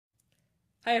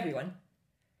Hi everyone.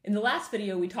 In the last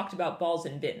video we talked about balls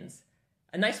and bins.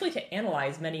 A nice way to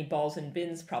analyze many balls and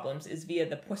bins problems is via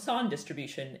the Poisson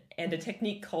distribution and a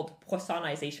technique called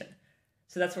Poissonization.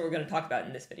 So that's what we're going to talk about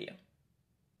in this video.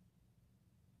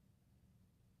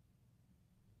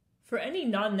 For any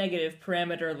non-negative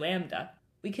parameter lambda,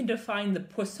 we can define the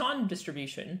Poisson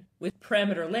distribution with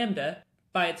parameter lambda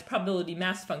by its probability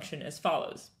mass function as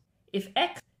follows. If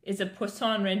x is a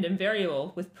Poisson random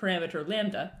variable with parameter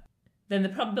lambda, then the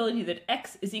probability that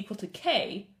x is equal to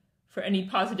k for any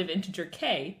positive integer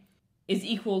k is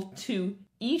equal to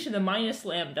e to the minus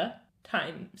lambda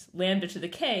times lambda to the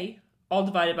k, all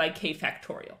divided by k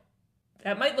factorial.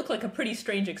 That might look like a pretty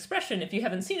strange expression if you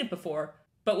haven't seen it before,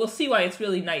 but we'll see why it's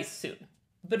really nice soon.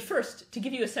 But first, to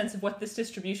give you a sense of what this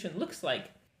distribution looks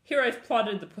like, here I've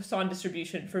plotted the Poisson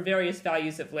distribution for various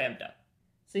values of lambda.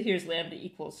 So here's lambda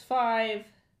equals 5,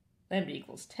 lambda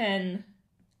equals 10,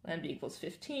 lambda equals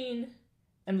 15,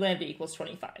 and lambda equals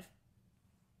 25.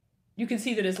 You can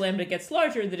see that as lambda gets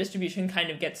larger, the distribution kind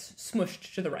of gets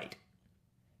smushed to the right.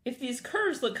 If these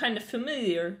curves look kind of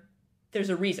familiar,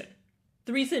 there's a reason.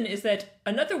 The reason is that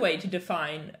another way to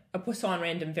define a Poisson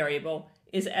random variable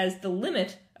is as the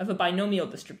limit of a binomial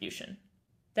distribution.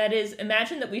 That is,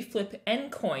 imagine that we flip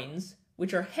n coins,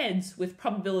 which are heads with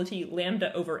probability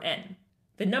lambda over n.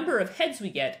 The number of heads we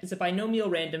get is a binomial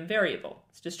random variable.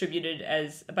 It's distributed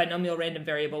as a binomial random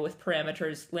variable with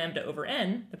parameters lambda over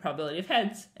n, the probability of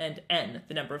heads, and n,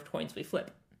 the number of coins we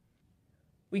flip.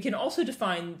 We can also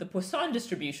define the Poisson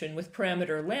distribution with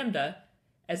parameter lambda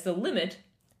as the limit,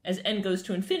 as n goes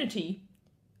to infinity,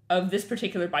 of this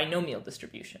particular binomial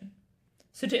distribution.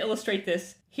 So to illustrate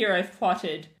this, here I've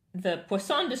plotted the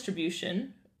Poisson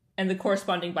distribution and the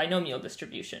corresponding binomial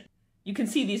distribution. You can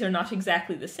see these are not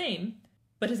exactly the same,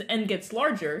 but as n gets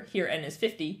larger, here n is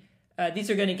 50, these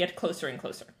are going to get closer and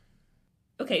closer.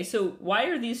 Okay, so why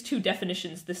are these two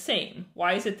definitions the same?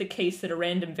 Why is it the case that a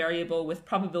random variable with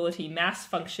probability mass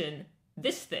function,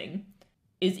 this thing,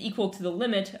 is equal to the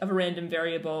limit of a random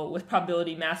variable with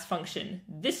probability mass function,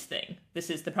 this thing?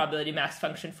 This is the probability mass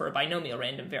function for a binomial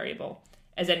random variable,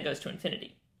 as n goes to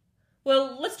infinity.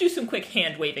 Well, let's do some quick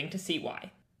hand waving to see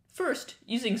why. First,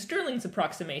 using Stirling's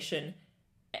approximation,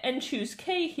 n choose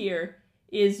k here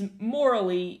is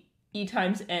morally e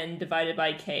times n divided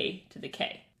by k to the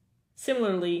k.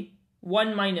 Similarly,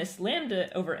 1 minus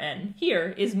lambda over n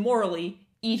here is morally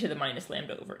e to the minus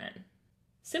lambda over n.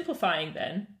 Simplifying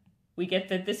then, we get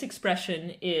that this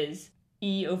expression is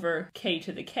e over k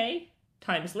to the k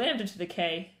times lambda to the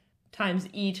k times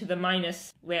e to the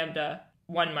minus lambda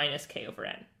 1 minus k over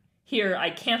n. Here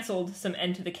I canceled some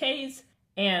n to the k's,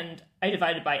 and I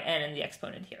divided by n in the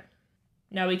exponent here.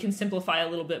 Now we can simplify a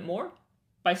little bit more.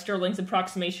 By Stirling's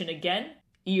approximation again,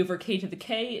 e over k to the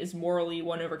k is morally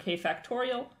 1 over k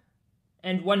factorial,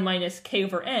 and 1 minus k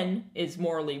over n is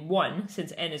morally 1,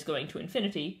 since n is going to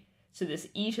infinity, so this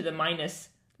e to the minus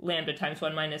lambda times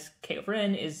 1 minus k over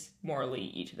n is morally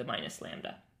e to the minus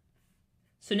lambda.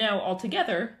 So now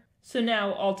altogether,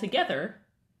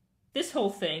 this whole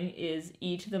thing is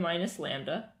e to the minus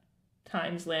lambda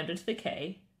times lambda to the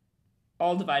k,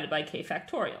 all divided by k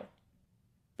factorial.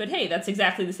 But hey, that's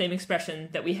exactly the same expression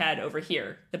that we had over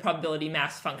here, the probability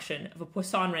mass function of a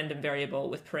Poisson random variable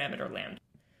with parameter lambda.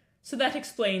 So that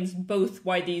explains both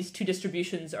why these two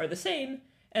distributions are the same,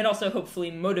 and also hopefully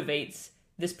motivates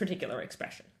this particular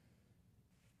expression.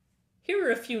 Here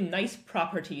are a few nice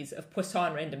properties of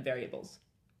Poisson random variables.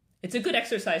 It's a good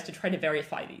exercise to try to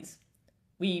verify these.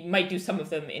 We might do some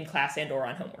of them in class and or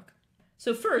on homework.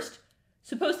 So first,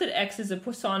 suppose that x is a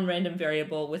Poisson random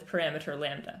variable with parameter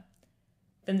lambda.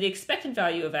 Then the expected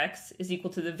value of x is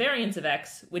equal to the variance of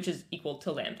x, which is equal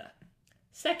to lambda.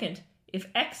 Second, if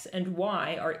x and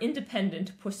y are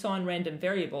independent Poisson random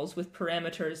variables with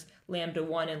parameters lambda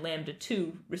 1 and lambda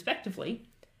 2, respectively,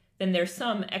 then their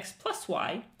sum x plus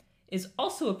y is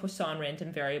also a Poisson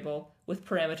random variable with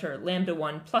parameter lambda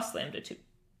 1 plus lambda 2.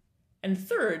 And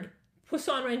third,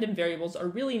 Poisson random variables are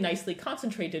really nicely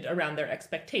concentrated around their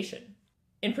expectation.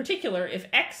 In particular, if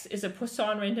x is a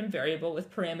Poisson random variable with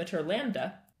parameter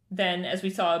lambda, then, as we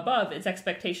saw above, its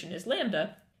expectation is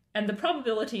lambda, and the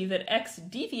probability that x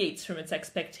deviates from its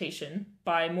expectation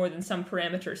by more than some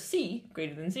parameter c,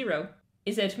 greater than 0,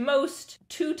 is at most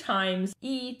 2 times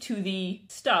e to the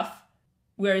stuff,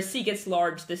 whereas c gets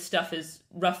large, this stuff is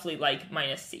roughly like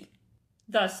minus c.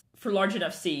 Thus, for large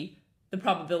enough c, the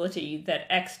probability that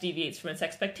x deviates from its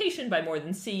expectation by more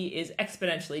than c is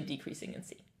exponentially decreasing in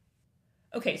c.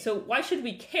 Okay, so why should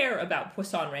we care about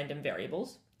Poisson random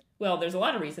variables? Well, there's a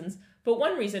lot of reasons, but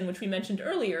one reason, which we mentioned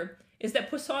earlier, is that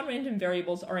Poisson random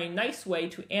variables are a nice way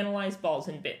to analyze balls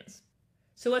and bins.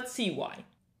 So let's see why.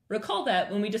 Recall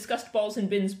that when we discussed balls and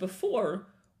bins before,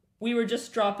 we were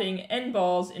just dropping n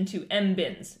balls into m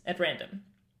bins at random.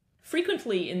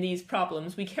 Frequently in these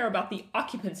problems, we care about the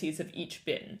occupancies of each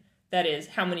bin, that is,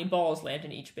 how many balls land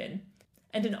in each bin.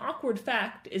 And an awkward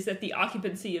fact is that the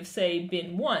occupancy of, say,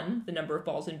 bin 1, the number of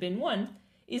balls in bin 1,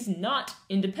 is not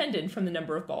independent from the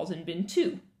number of balls in bin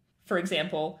 2. For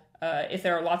example, if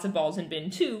there are lots of balls in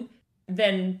bin 2,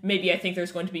 then maybe I think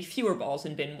there's going to be fewer balls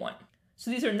in bin 1.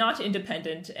 So these are not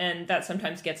independent, and that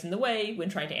sometimes gets in the way when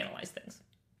trying to analyze things.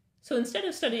 So instead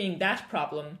of studying that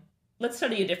problem, let's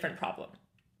study a different problem.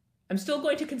 I'm still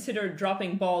going to consider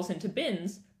dropping balls into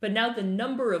bins, but now the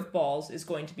number of balls is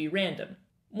going to be random.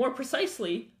 More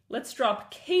precisely, let's drop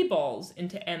k balls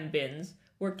into m bins,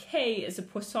 where k is a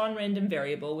Poisson random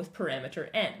variable with parameter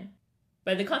n.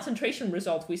 By the concentration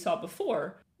result we saw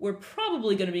before, we're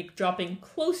probably going to be dropping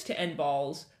close to n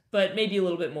balls, but maybe a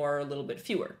little bit more or a little bit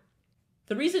fewer.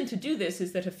 The reason to do this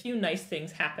is that a few nice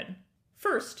things happen.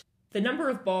 First, the number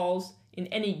of balls in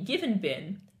any given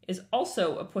bin is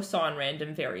also a Poisson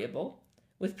random variable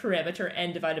with parameter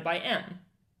n divided by m.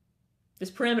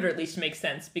 This parameter at least makes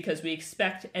sense because we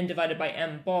expect n divided by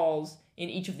m balls in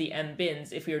each of the m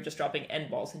bins if we are just dropping n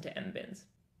balls into m bins.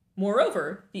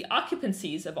 Moreover, the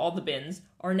occupancies of all the bins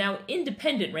are now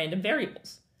independent random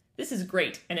variables. This is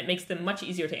great, and it makes them much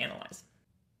easier to analyze.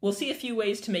 We'll see a few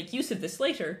ways to make use of this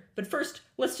later, but first,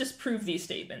 let's just prove these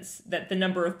statements, that the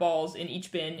number of balls in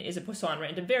each bin is a Poisson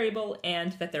random variable,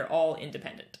 and that they're all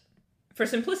independent. For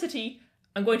simplicity,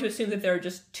 I'm going to assume that there are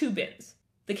just 2 bins.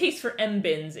 The case for m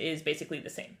bins is basically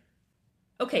the same.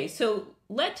 Okay, so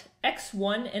let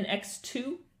x1 and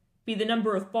x2 be the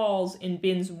number of balls in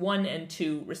bins 1 and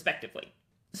 2, respectively.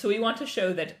 So we want to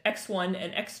show that x1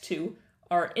 and x2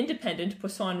 are independent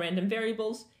Poisson random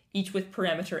variables, each with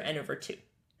parameter n over 2.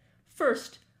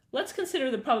 First, let's consider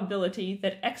the probability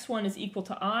that x1 is equal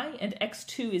to I and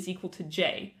x2 is equal to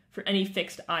j for any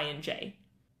fixed I and j.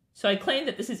 So I claim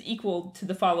that this is equal to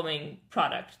the following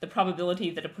product, the probability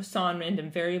that a Poisson random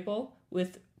variable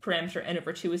with parameter n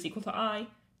over 2 is equal to I,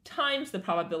 times the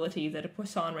probability that a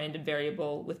Poisson random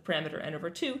variable with parameter n over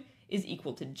 2 is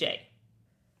equal to j.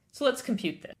 So let's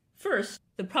compute this. First,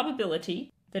 the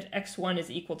probability that x1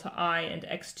 is equal to I and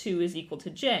x2 is equal to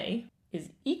j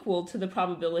is equal to the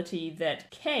probability that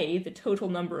k, the total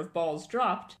number of balls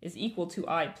dropped, is equal to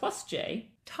I plus j,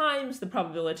 times the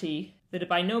probability that a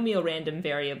binomial random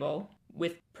variable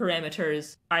with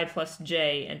parameters I plus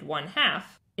j and 1/2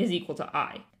 is equal to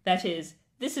I. That is,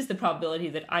 this is the probability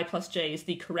that I plus j is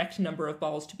the correct number of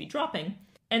balls to be dropping,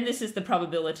 and this is the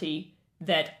probability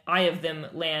that I of them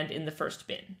land in the first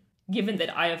bin. Given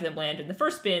that I of them land in the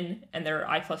first bin, and there are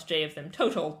I plus j of them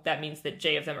total, that means that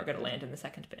j of them are going to land in the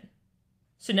second bin.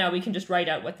 So now we can just write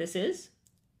out what this is.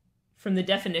 From the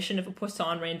definition of a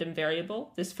Poisson random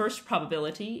variable, this first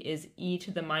probability is e to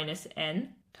the minus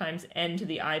n times n to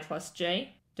the I plus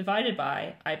j divided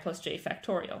by I plus j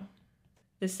factorial.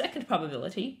 The second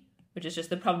probability, which is just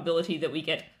the probability that we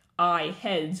get I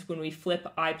heads when we flip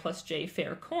I plus j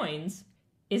fair coins,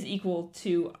 is equal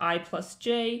to I plus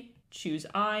j, choose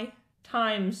I,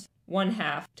 times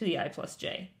 1/2 to the I plus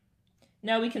j.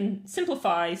 Now we can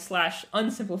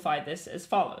simplify/unsimplify this as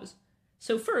follows.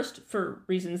 So first, for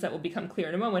reasons that will become clear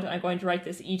in a moment, I'm going to write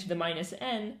this e to the minus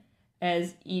n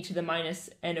as e to the minus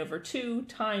n over 2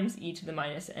 times e to the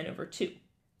minus n over 2.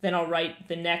 Then I'll write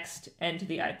the next n to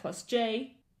the I plus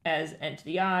j as n to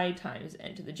the I times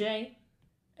n to the j.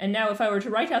 And now if I were to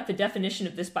write out the definition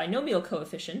of this binomial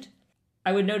coefficient,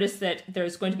 I would notice that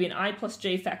there's going to be an I plus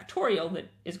j factorial that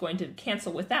is going to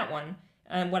cancel with that one,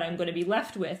 and what I'm going to be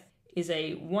left with is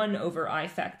a 1 over I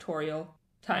factorial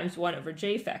times 1 over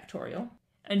j factorial.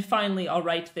 And finally, I'll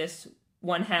write this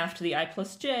 1/2 to the I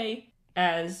plus j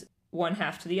as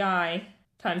 1/2 to the I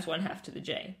times 1/2 to the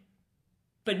j.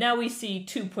 But now we see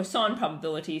 2 Poisson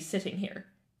probabilities sitting here.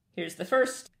 Here's the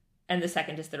first, and the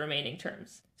second is the remaining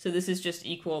terms. So this is just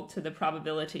equal to the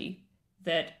probability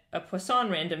that a Poisson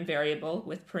random variable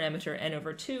with parameter n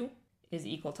over 2 is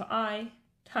equal to I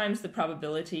times the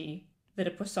probability that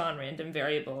a Poisson random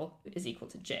variable is equal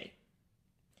to j.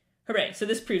 Hooray, so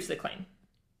this proves the claim.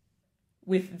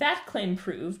 With that claim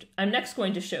proved, I'm next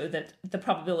going to show that the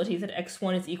probability that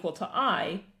x1 is equal to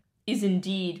I is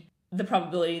indeed the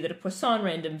probability that a Poisson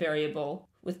random variable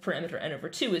with parameter n over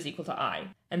 2 is equal to I,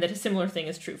 and that a similar thing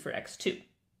is true for x2.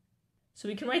 So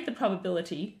we can write the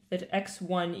probability that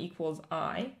x1 equals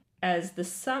I as the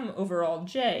sum over all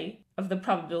j of the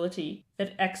probability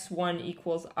that x1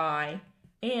 equals I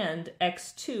and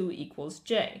x2 equals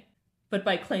j. But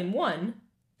by claim 1,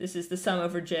 this is the sum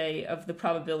over j of the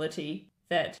probability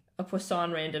that a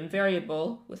Poisson random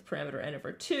variable with parameter n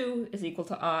over 2 is equal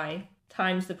to I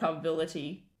times the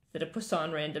probability that a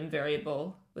Poisson random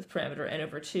variable with parameter n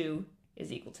over 2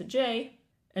 is equal to j.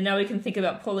 And now we can think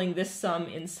about pulling this sum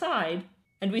inside,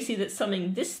 and we see that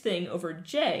summing this thing over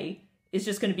j is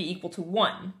just going to be equal to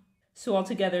 1. So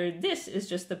altogether, this is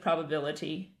just the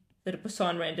probability that a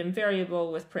Poisson random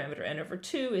variable with parameter n over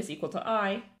 2 is equal to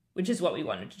I, which is what we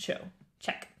wanted to show.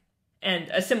 Check. And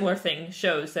a similar thing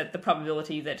shows that the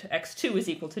probability that x2 is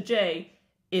equal to j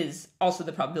is also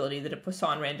the probability that a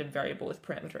Poisson random variable with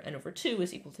parameter n over 2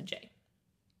 is equal to j.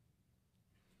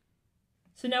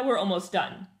 So now we're almost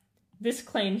done. This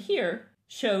claim here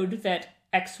showed that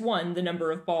x1, the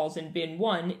number of balls in bin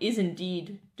 1, is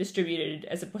indeed distributed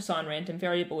as a Poisson random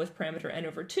variable with parameter n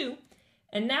over 2,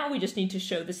 and now we just need to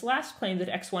show this last claim that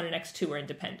x1 and x2 are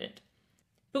independent.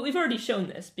 But we've already shown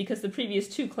this, because the previous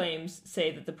two claims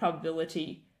say that the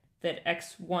probability that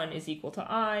x1 is equal to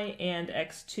I and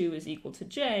x2 is equal to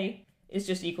j is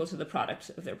just equal to the product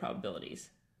of their probabilities.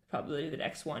 The probability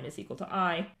that x1 is equal to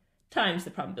I times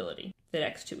the probability that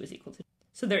x2 is equal to j.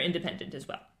 So they're independent as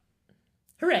well.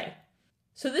 Hooray!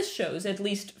 So this shows, at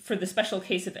least for the special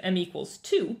case of m equals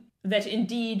 2, that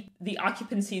indeed the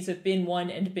occupancies of bin 1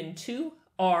 and bin 2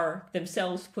 are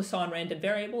themselves Poisson random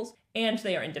variables, and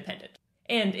they are independent.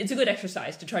 And it's a good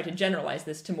exercise to try to generalize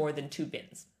this to more than 2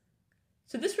 bins.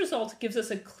 So this result gives us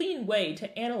a clean way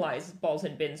to analyze balls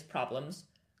and bins problems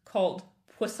called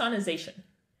Poissonization.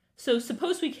 So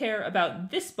suppose we care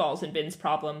about this balls and bins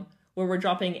problem where we're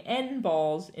dropping n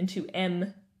balls into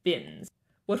m bins.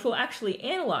 What we'll actually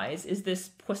analyze is this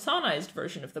Poissonized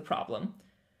version of the problem,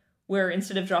 where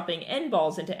instead of dropping n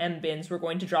balls into m bins, we're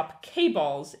going to drop k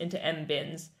balls into m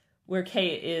bins, where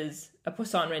k is a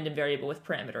Poisson random variable with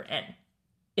parameter n.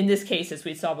 In this case, as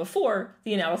we saw before,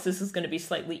 the analysis is going to be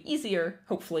slightly easier,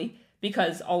 hopefully,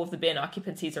 because all of the bin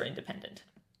occupancies are independent.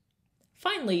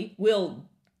 Finally, we'll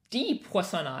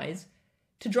de-Poissonize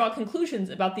to draw conclusions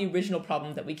about the original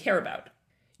problem that we care about.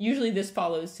 Usually this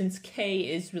follows since k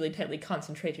is really tightly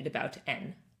concentrated about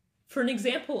n. For an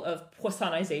example of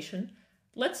Poissonization,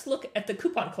 let's look at the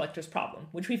coupon collectors problem,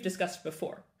 which we've discussed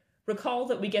before. Recall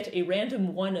that we get a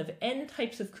random one of n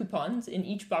types of coupons in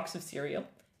each box of cereal,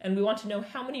 and we want to know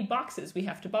how many boxes we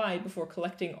have to buy before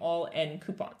collecting all n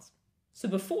coupons. So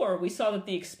before, we saw that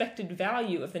the expected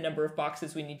value of the number of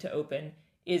boxes we need to open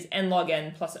is n log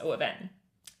n plus O of n.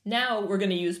 Now we're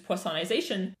going to use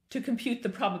Poissonization to compute the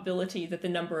probability that the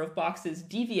number of boxes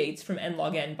deviates from n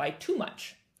log n by too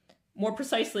much. More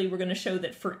precisely, we're going to show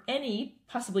that for any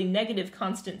possibly negative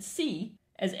constant c,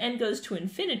 as n goes to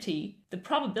infinity, the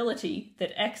probability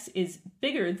that x is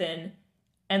bigger than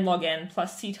n log n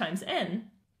plus c times n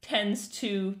tends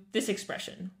to this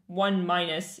expression, 1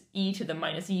 minus e to the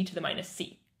minus e to the minus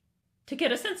c. To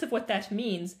get a sense of what that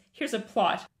means, here's a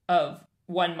plot of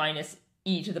 1 minus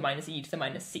e to the minus e to the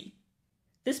minus c.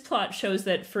 This plot shows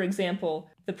that, for example,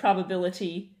 the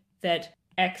probability that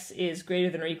x is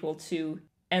greater than or equal to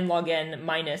n log n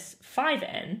minus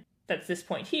 5n, that's this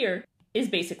point here, is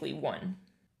basically 1,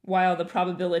 while the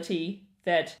probability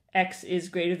that x is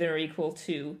greater than or equal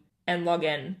to n log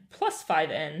n plus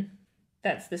 5n,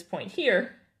 that's this point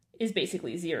here, is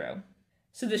basically 0.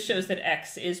 So this shows that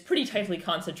x is pretty tightly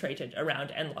concentrated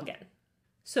around n log n.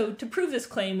 So to prove this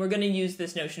claim, we're going to use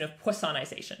this notion of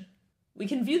Poissonization. We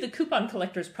can view the coupon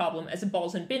collectors problem as a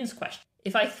balls and bins question.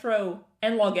 If I throw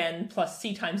n log n plus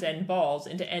c times n balls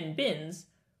into n bins,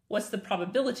 what's the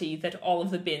probability that all of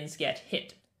the bins get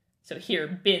hit? So here,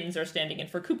 bins are standing in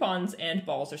for coupons and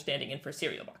balls are standing in for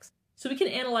cereal boxes. So we can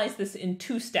analyze this in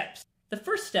 2 steps. The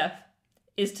first step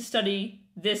is to study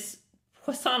this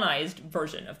Poissonized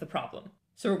version of the problem.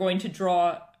 So we're going to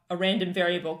draw a random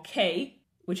variable k,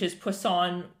 which is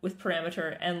Poisson with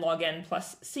parameter n log n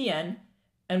plus cn,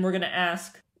 and we're going to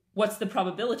ask, what's the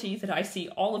probability that I see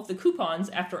all of the coupons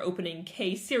after opening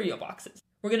k cereal boxes?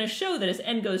 We're going to show that as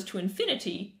n goes to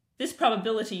infinity, this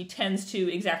probability tends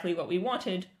to exactly what we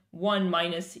wanted, 1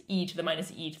 minus e to the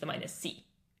minus e to the minus c.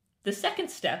 The second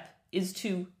step is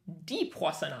to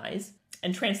de-Poissonize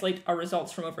and translate our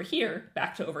results from over here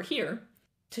back to over here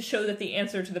to show that the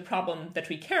answer to the problem that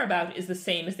we care about is the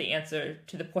same as the answer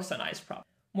to the Poissonized problem.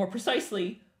 More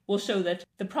precisely, we'll show that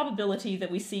the probability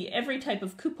that we see every type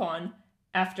of coupon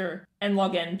after n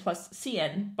log n plus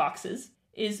cn boxes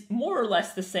is more or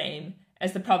less the same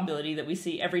as the probability that we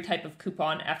see every type of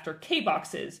coupon after k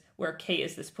boxes, where k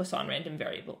is this Poisson random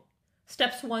variable.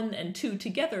 Steps 1 and 2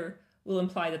 together will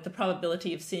imply that the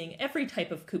probability of seeing every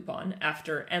type of coupon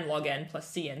after n log n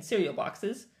plus cn cereal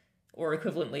boxes, or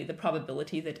equivalently the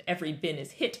probability that every bin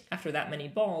is hit after that many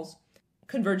balls,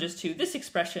 converges to this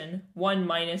expression, 1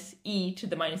 minus e to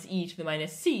the minus e to the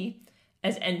minus c,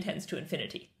 as n tends to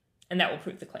infinity. And that will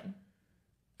prove the claim.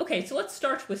 Okay, so let's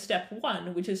start with step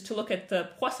 1, which is to look at the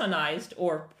Poissonized,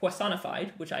 or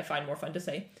Poissonified, which I find more fun to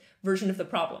say, version of the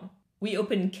problem. We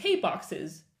open k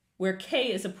boxes, where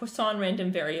k is a Poisson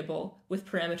random variable with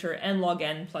parameter n log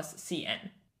n plus cn.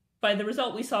 By the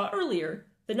result we saw earlier,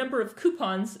 the number of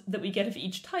coupons that we get of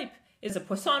each type is a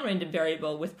Poisson random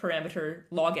variable with parameter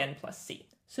log n plus c.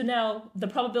 So now the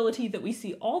probability that we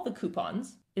see all the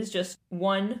coupons is just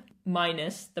 1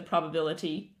 minus the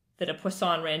probability that a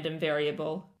Poisson random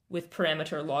variable with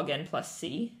parameter log n plus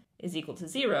c is equal to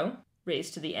 0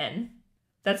 raised to the n.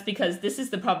 That's because this is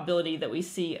the probability that we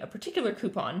see a particular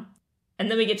coupon, and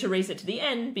then we get to raise it to the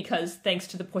n because, thanks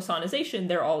to the Poissonization,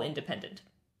 they're all independent.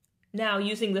 Now,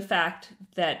 using the fact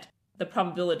that the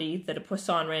probability that a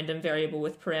Poisson random variable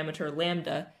with parameter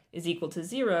lambda is equal to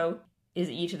 0 is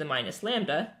e to the minus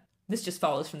lambda, this just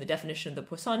follows from the definition of the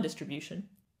Poisson distribution,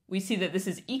 we see that this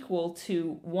is equal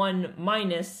to 1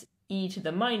 minus e to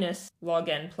the minus log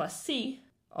n plus c,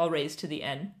 all raised to the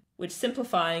n, which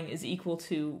simplifying is equal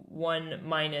to 1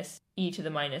 minus e to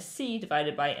the minus c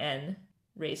divided by n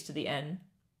raised to the n,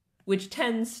 which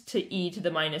tends to e to the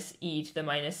minus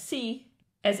c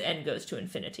as n goes to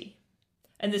infinity.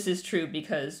 And this is true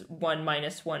because 1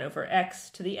 minus 1 over x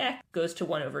to the x goes to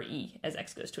 1 over e as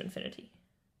x goes to infinity.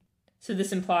 So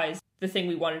this implies the thing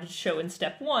we wanted to show in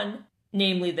step 1,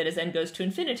 namely that as n goes to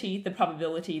infinity, the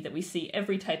probability that we see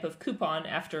every type of coupon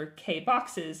after k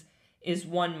boxes is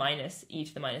 1 minus e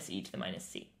to the minus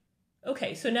c.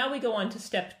 Okay, so now we go on to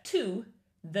step 2,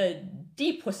 the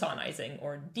De-Poissonizing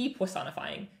or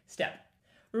De-Poissonifying step.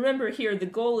 Remember here, the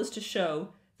goal is to show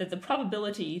that the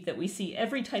probability that we see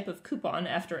every type of coupon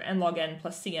after n log n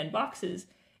plus cn boxes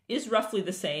is roughly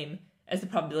the same as the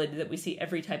probability that we see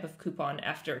every type of coupon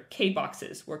after k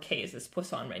boxes, where k is this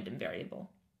Poisson random variable.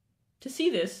 To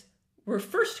see this, we're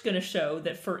first going to show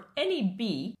that for any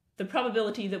b, the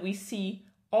probability that we see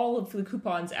all of the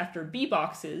coupons after b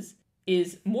boxes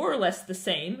is more or less the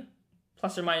same,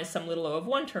 plus or minus some little o of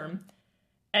one term,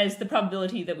 as the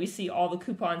probability that we see all the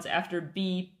coupons after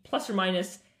b plus or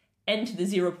minus n to the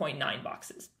 0.9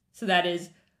 boxes. So that is,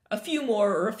 a few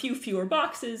more or a few fewer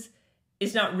boxes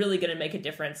is not really going to make a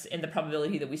difference in the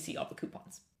probability that we see all the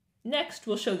coupons. Next,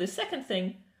 we'll show this second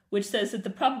thing, which says that the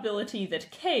probability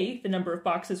that k, the number of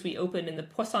boxes we open in the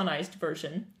Poissonized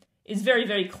version, is very,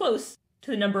 very close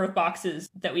to the number of boxes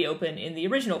that we open in the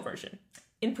original version.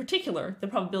 In particular, the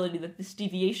probability that this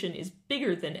deviation is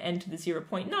bigger than n to the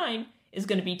 0.9 is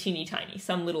going to be teeny tiny,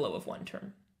 some little o of one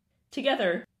term.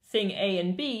 Together, thing A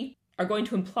and B are going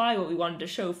to imply what we wanted to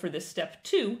show for this step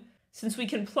 2, since we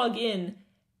can plug in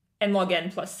n log n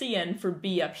plus cn for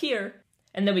b up here,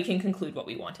 and then we can conclude what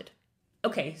we wanted.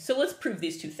 Okay, so let's prove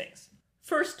these two things.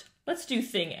 First, let's do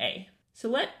thing A. So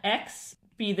let x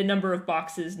be the number of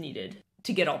boxes needed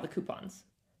to get all the coupons.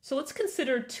 So let's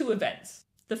consider two events.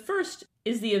 The first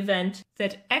is the event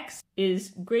that x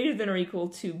is greater than or equal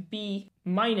to b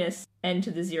minus n to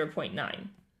the 0.9.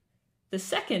 The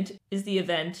second is the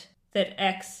event that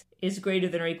x is greater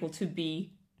than or equal to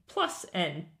b plus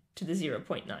n to the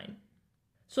 0.9.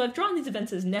 So I've drawn these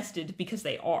events as nested because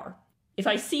they are. If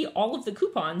I see all of the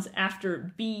coupons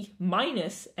after b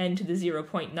minus n to the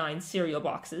 0.9 serial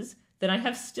boxes, then I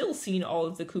have still seen all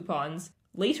of the coupons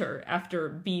later after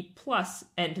b plus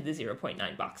n to the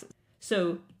 0.9 boxes.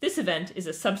 So this event is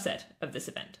a subset of this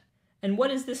event. And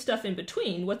what is this stuff in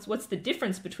between? What's the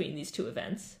difference between these two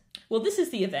events? Well, this is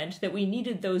the event that we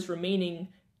needed those remaining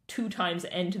 2 times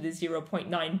n to the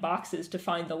 0.9 boxes to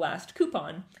find the last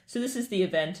coupon. So this is the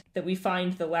event that we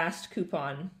find the last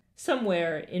coupon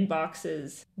somewhere in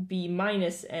boxes b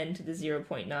minus n to the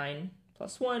 0.9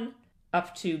 plus 1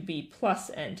 up to b plus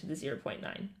n to the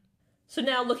 0.9. So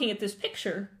now looking at this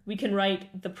picture, we can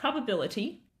write the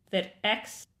probability that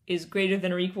x is greater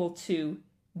than or equal to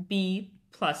b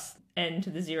plus n to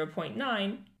the 0.9.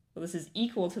 Well, this is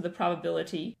equal to the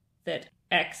probability that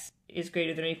x is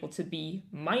greater than or equal to b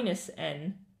minus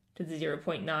n to the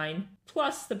 0.9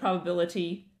 plus the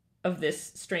probability of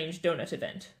this strange donut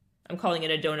event. I'm calling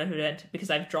it a donut event because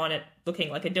I've drawn it looking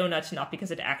like a donut, not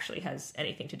because it actually has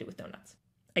anything to do with donuts.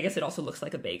 I guess it also looks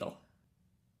like a bagel.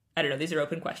 I don't know, these are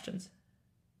open questions.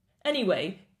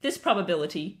 Anyway, this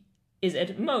probability is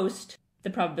at most the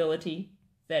probability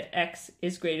that x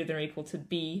is greater than or equal to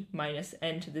b minus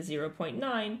n to the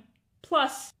 0.9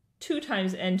 plus 2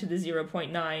 times n to the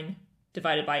 0.9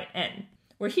 divided by n,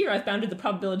 where here I've bounded the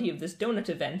probability of this donut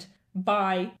event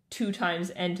by 2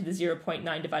 times n to the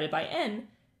 0.9 divided by n,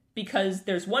 because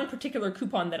there's one particular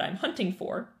coupon that I'm hunting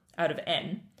for out of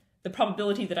n, the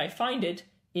probability that I find it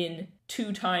in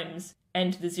 2 times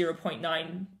n to the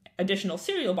 0.9 additional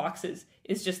serial boxes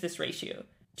is just this ratio,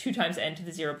 2 times n to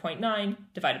the 0.9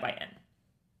 divided by n.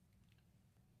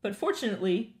 But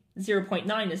fortunately,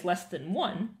 0.9 is less than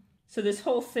 1, so this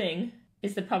whole thing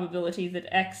is the probability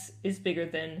that x is bigger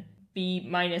than b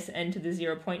minus n to the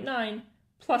 0.9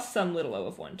 plus some little o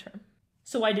of 1 term.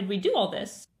 So why did we do all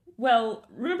this? Well,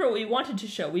 remember what we wanted to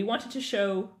show. We wanted to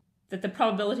show that the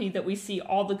probability that we see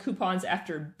all the coupons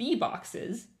after b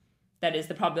boxes, that is,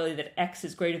 the probability that x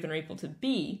is greater than or equal to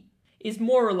b, is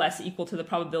more or less equal to the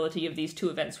probability of these two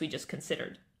events we just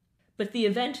considered. But the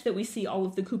event that we see all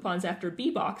of the coupons after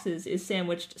b boxes is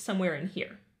sandwiched somewhere in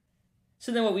here.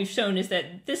 So then what we've shown is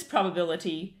that this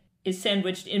probability is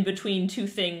sandwiched in between two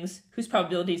things whose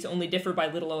probabilities only differ by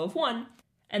little o of 1,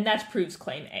 and that proves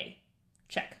claim A.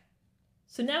 Check.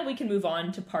 So now we can move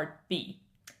on to part B.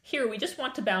 Here we just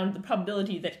want to bound the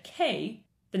probability that k,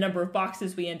 the number of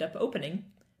boxes we end up opening,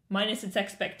 minus its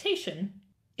expectation,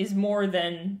 is more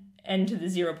than n to the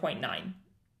 0.9.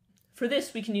 For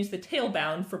this, we can use the tail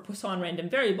bound for Poisson random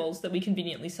variables that we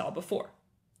conveniently saw before.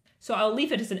 So I'll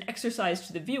leave it as an exercise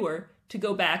to the viewer to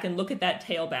go back and look at that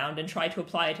tail bound and try to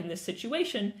apply it in this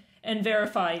situation and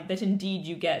verify that indeed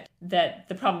you get that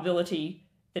the probability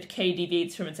that k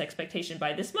deviates from its expectation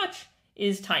by this much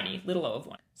is tiny, little o of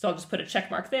 1. So I'll just put a check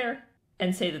mark there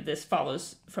and say that this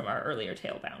follows from our earlier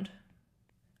tail bound.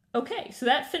 Okay, so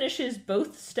that finishes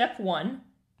both step 1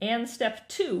 and step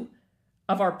 2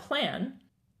 of our plan,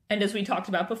 and as we talked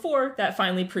about before, that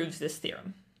finally proves this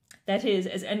theorem. That is,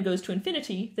 as n goes to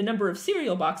infinity, the number of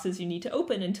serial boxes you need to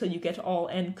open until you get all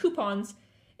n coupons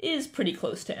is pretty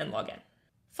close to n log n.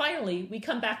 Finally, we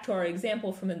come back to our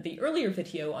example from the earlier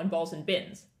video on balls and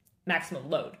bins, maximum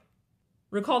load.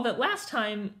 Recall that last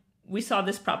time we saw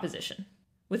this proposition.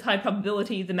 With high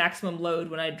probability, the maximum load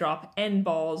when I drop n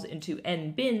balls into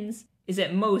n bins is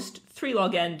at most 3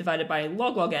 log n divided by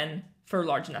log n for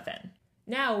large enough n.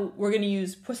 Now we're going to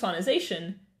use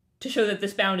Poissonization to show that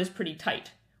this bound is pretty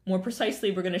tight. More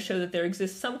precisely, we're going to show that there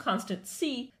exists some constant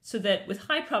c so that with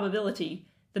high probability,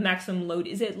 the maximum load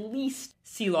is at least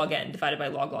c log n divided by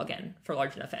log n for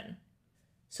large enough n.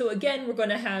 So again, we're going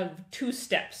to have 2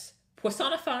 steps,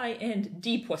 Poissonify and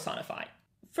De-Poissonify.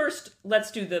 First, let's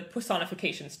do the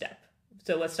Poissonification step.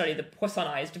 So let's study the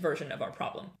Poissonized version of our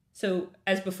problem. So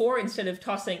as before, instead of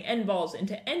tossing n balls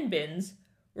into n bins,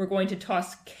 we're going to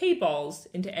toss k balls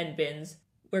into n bins,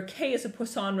 where k is a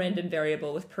Poisson random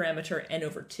variable with parameter n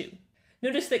over 2.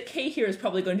 Notice that k here is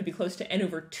probably going to be close to n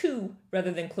over 2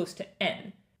 rather than close to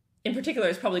n. In particular,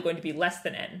 it's probably going to be less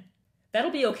than n.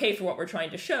 That'll be okay for what we're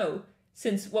trying to show,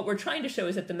 since what we're trying to show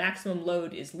is that the maximum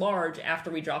load is large after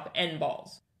we drop n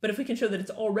balls. But if we can show that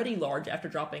it's already large after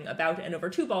dropping about n over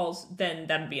 2 balls, then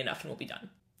that'll be enough and we'll be done.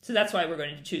 So that's why we're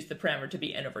going to choose the parameter to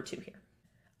be n over 2 here.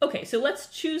 Okay, so let's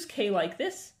choose k like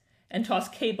this, and toss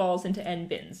k balls into n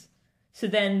bins. So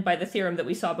then, by the theorem that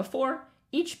we saw before,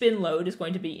 each bin load is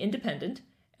going to be independent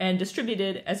and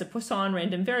distributed as a Poisson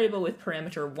random variable with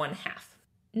parameter 1/2.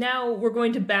 Now we're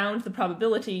going to bound the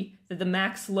probability that the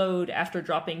max load after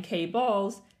dropping k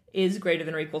balls is greater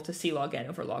than or equal to c log n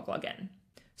over log n.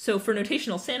 So for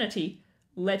notational sanity,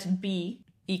 let b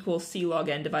equal c log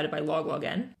n divided by log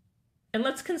n. And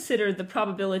let's consider the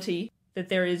probability that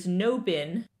there is no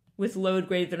bin with load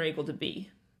greater than or equal to b.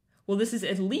 Well, this is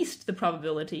at least the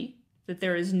probability that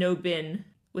there is no bin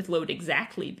with load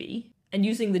exactly b. And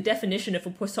using the definition of a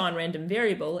Poisson random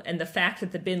variable and the fact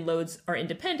that the bin loads are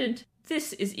independent,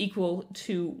 this is equal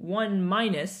to 1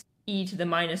 minus e to the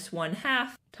minus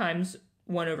 1/2 times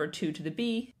 1 over 2 to the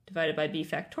b divided by b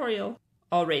factorial,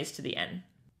 all raised to the n.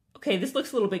 Okay, this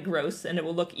looks a little bit gross, and it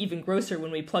will look even grosser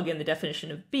when we plug in the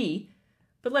definition of b,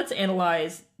 but let's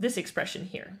analyze this expression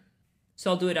here. So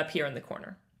I'll do it up here in the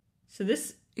corner. So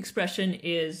this expression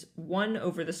is 1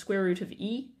 over the square root of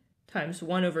e times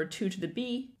 1 over 2 to the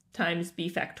b times b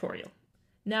factorial.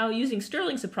 Now, using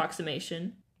Stirling's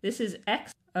approximation, this is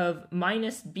x of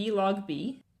minus b log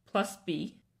b plus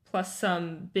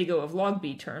some big O of log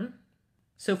b term.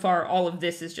 So far, all of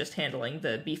this is just handling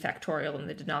the b factorial in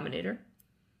the denominator.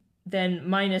 Then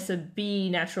minus a b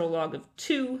natural log of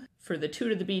 2 for the 2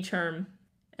 to the b term,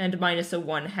 and minus a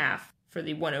 1/2 for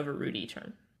the 1 over root e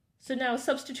term. So now,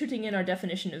 substituting in our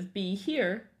definition of b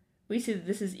here, we see that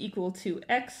this is equal to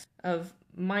x of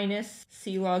minus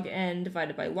c log n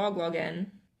divided by log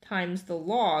n times the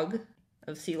log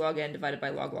of c log n divided by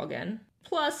log n,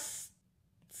 plus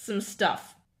some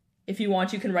stuff. If you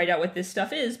want, you can write out what this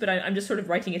stuff is, but I'm just sort of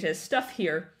writing it as stuff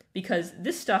here, because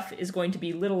this stuff is going to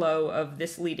be little o of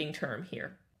this leading term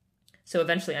here. So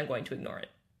eventually I'm going to ignore it.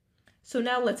 So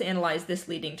now let's analyze this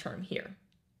leading term here.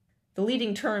 the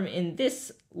leading term in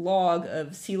this log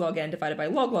of c log n divided by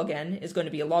log n is going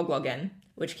to be a log n,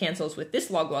 which cancels with this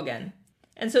log n.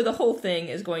 And so the whole thing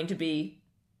is going to be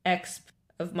exp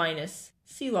of minus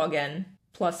c log n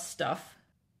plus stuff,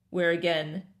 where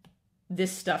again,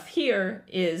 this stuff here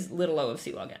is little o of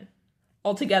c log n.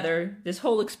 Altogether, this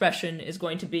whole expression is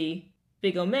going to be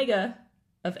big omega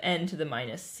of n to the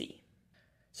minus c.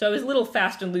 So I was a little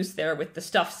fast and loose there with the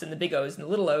stuffs and the big O's and the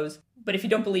little o's, but if you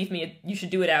don't believe me, you should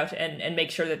do it out and make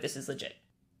sure that this is legit.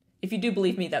 If you do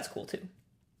believe me, that's cool too.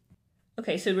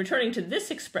 Okay, so returning to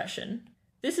this expression,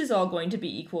 this is all going to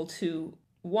be equal to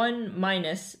 1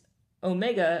 minus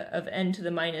omega of n to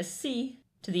the minus c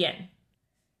to the n.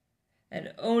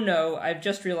 And oh no, I've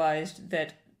just realized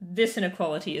that this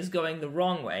inequality is going the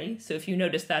wrong way. So if you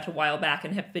noticed that a while back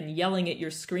and have been yelling at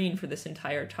your screen for this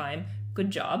entire time,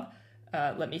 good job.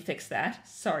 Let me fix that.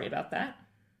 Sorry about that.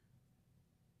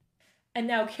 And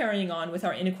now carrying on with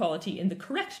our inequality in the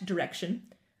correct direction,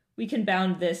 we can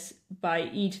bound this by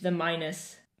e to the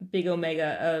minus big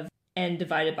omega of n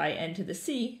divided by n to the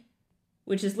c,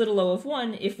 which is little o of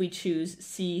 1 if we choose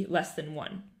c less than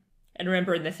 1. And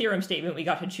remember, in the theorem statement, we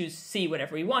got to choose c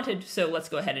whenever we wanted, so let's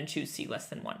go ahead and choose c less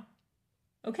than 1.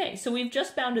 Okay, so we've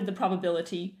just bounded the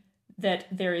probability that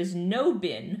there is no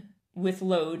bin with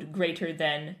load greater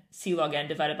than c log n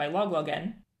divided by log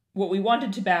n. What we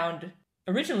wanted to bound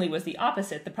originally was the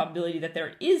opposite, the probability that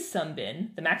there is some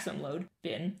bin, the maximum load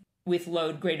bin, with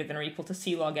load greater than or equal to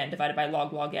c log n divided by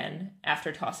log n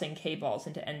after tossing k balls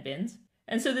into n bins.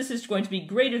 And so this is going to be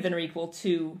greater than or equal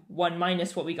to 1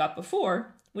 minus what we got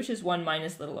before, which is 1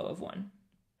 minus little o of 1.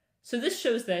 So this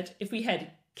shows that if we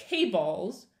had k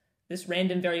balls, this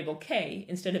random variable k,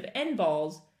 instead of n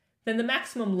balls, then the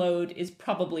maximum load is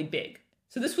probably big.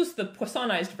 So this was the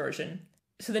Poissonized version.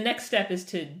 So the next step is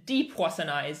to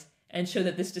de-Poissonize and show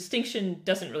that this distinction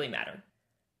doesn't really matter.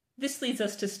 This leads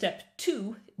us to step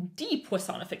 2,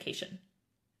 de-Poissonification.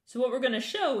 So what we're going to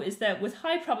show is that with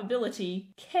high probability,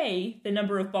 k, the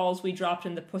number of balls we dropped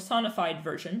in the Poissonified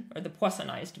version, or the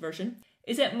Poissonized version,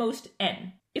 is at most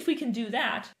n. If we can do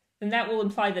that, then that will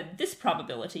imply that this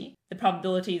probability, the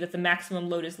probability that the maximum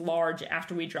load is large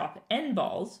after we drop n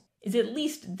balls, is at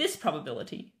least this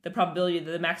probability, the probability that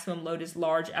the maximum load is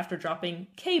large after dropping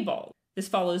k balls. This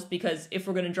follows because if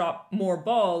we're going to drop more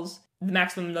balls, the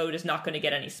maximum load is not going to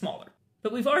get any smaller.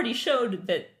 But we've already showed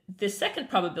that this second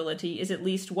probability is at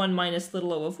least 1 minus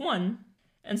little o of 1,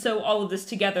 and so all of this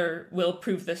together will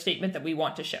prove the statement that we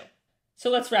want to show.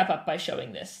 So let's wrap up by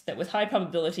showing this, that with high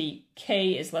probability,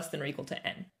 k is less than or equal to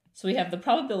n. So we have the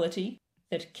probability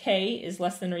that k is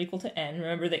less than or equal to n.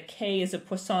 Remember that k is a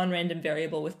Poisson random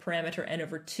variable with parameter n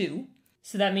over 2.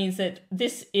 So that means that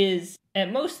this is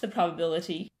at most the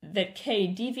probability that k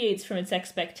deviates from its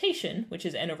expectation, which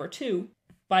is n over 2,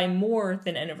 by more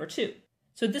than n over 2.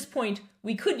 So at this point,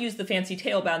 we could use the fancy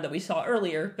tail bound that we saw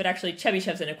earlier, but actually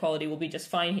Chebyshev's inequality will be just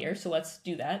fine here, so let's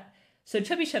do that. So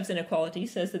Chebyshev's inequality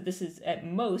says that this is at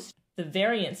most the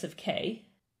variance of k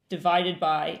divided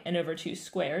by n over 2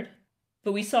 squared.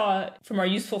 But we saw from our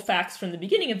useful facts from the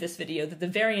beginning of this video that the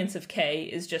variance of k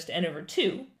is just n over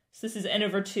 2. So this is n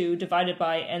over 2 divided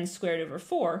by n squared over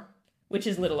 4, which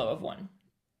is little o of 1.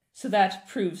 So that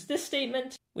proves this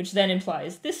statement, which then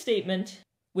implies this statement,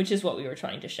 which is what we were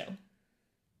trying to show.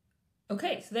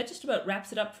 Okay, so that just about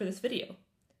wraps it up for this video.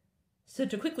 So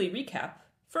to quickly recap,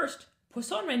 first,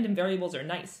 Poisson random variables are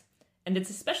nice, and it's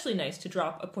especially nice to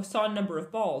drop a Poisson number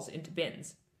of balls into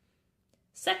bins.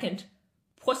 Second,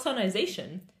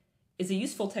 Poissonization is a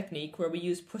useful technique where we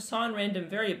use Poisson random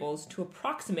variables to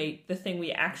approximate the thing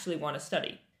we actually want to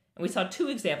study. And we saw 2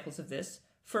 examples of this.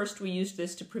 First, we used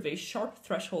this to prove a sharp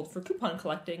threshold for coupon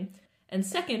collecting, and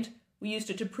second, we used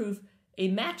it to prove a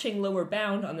matching lower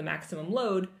bound on the maximum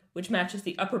load, which matches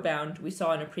the upper bound we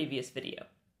saw in a previous video.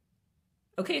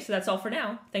 Okay, so that's all for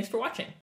now. Thanks for watching.